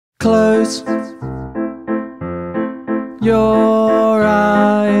Close your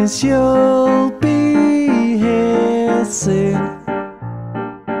eyes, you'll be here soon.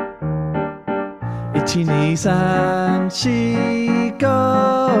 Itchy knees and cheek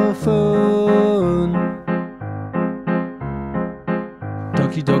of phone.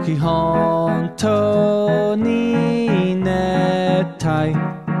 Doki doki honto ni netai.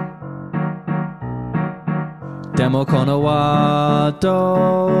 Demo kono wa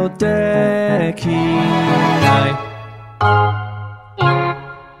do dekinai.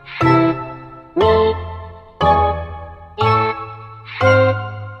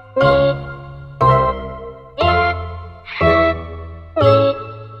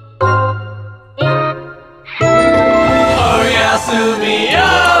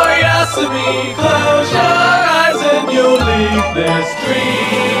 Close your eyes and you'll leave this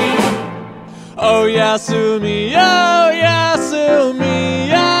dream. Oh Yasumi,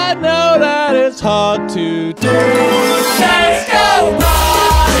 I know that it's hard to do. Let's go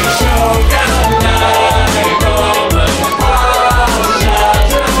party, show night, Roman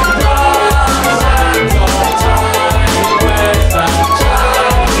shatters hands on time. Where's that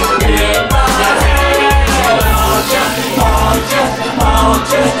child? In my head,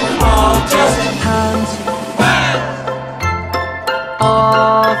 I'll just hands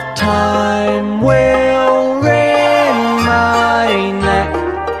of time will wring my neck.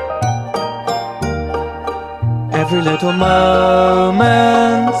 Every little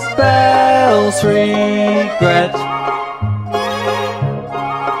moment spells regret,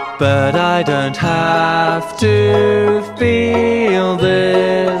 but I don't have to feel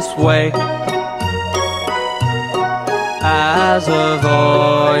this way. As a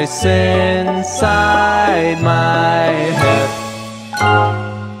voice inside my head.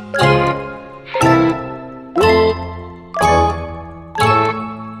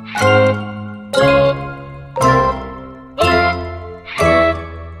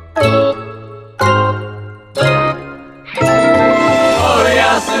 Oh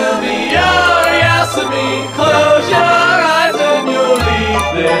Yasumi, close your eyes and you'll leave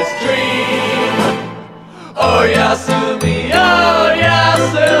this dream. Oh Yasumi, I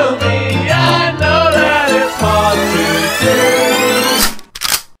know that it's hard to do.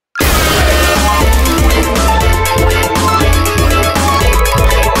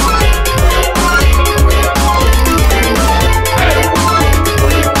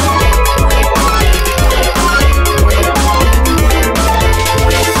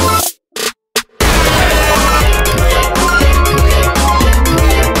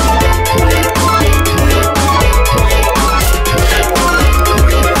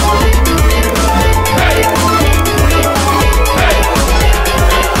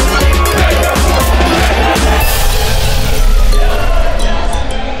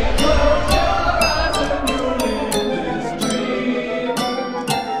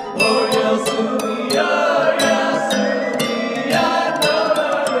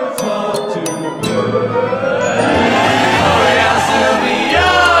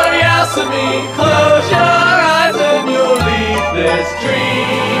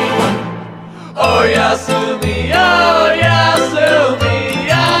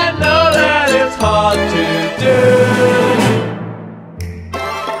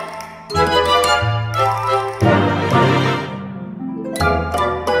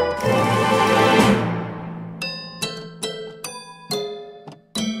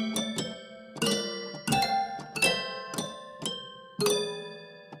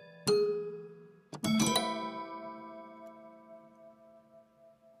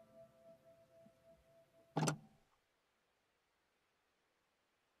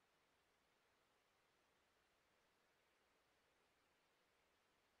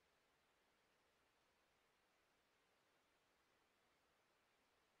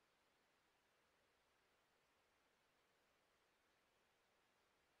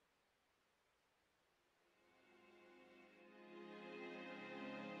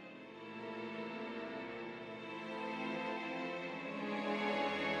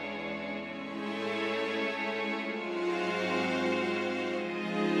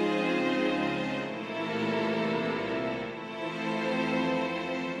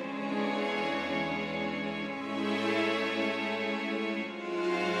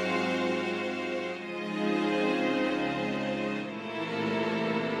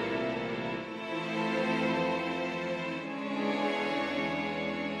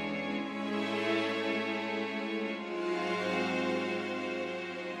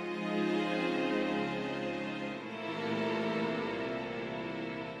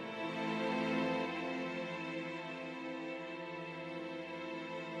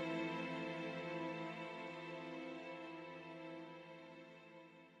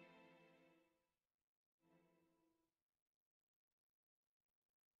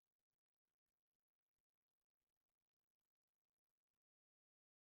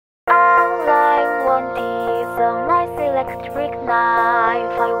 electric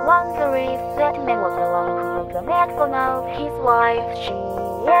knife. I wonder if that man was the one who broke the neckbone of his wife. She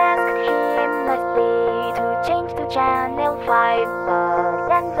asked him nicely to change to channel 5, but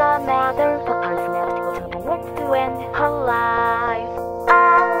then the motherfucker snapped it up and went to end her life.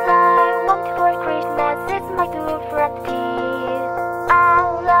 All I want for Christmas is my two front teeth.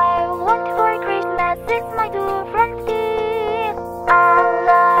 All I want for Christmas is my two front teeth. All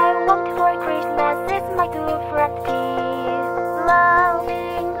I want for Christmas is my two front teeth.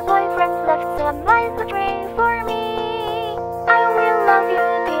 Loving boyfriend left some nice tree for me. I will love you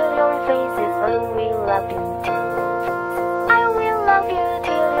till your face is blue. We love you till your face is blue. I will love you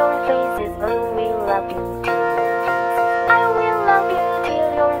till your face is blue. We love you till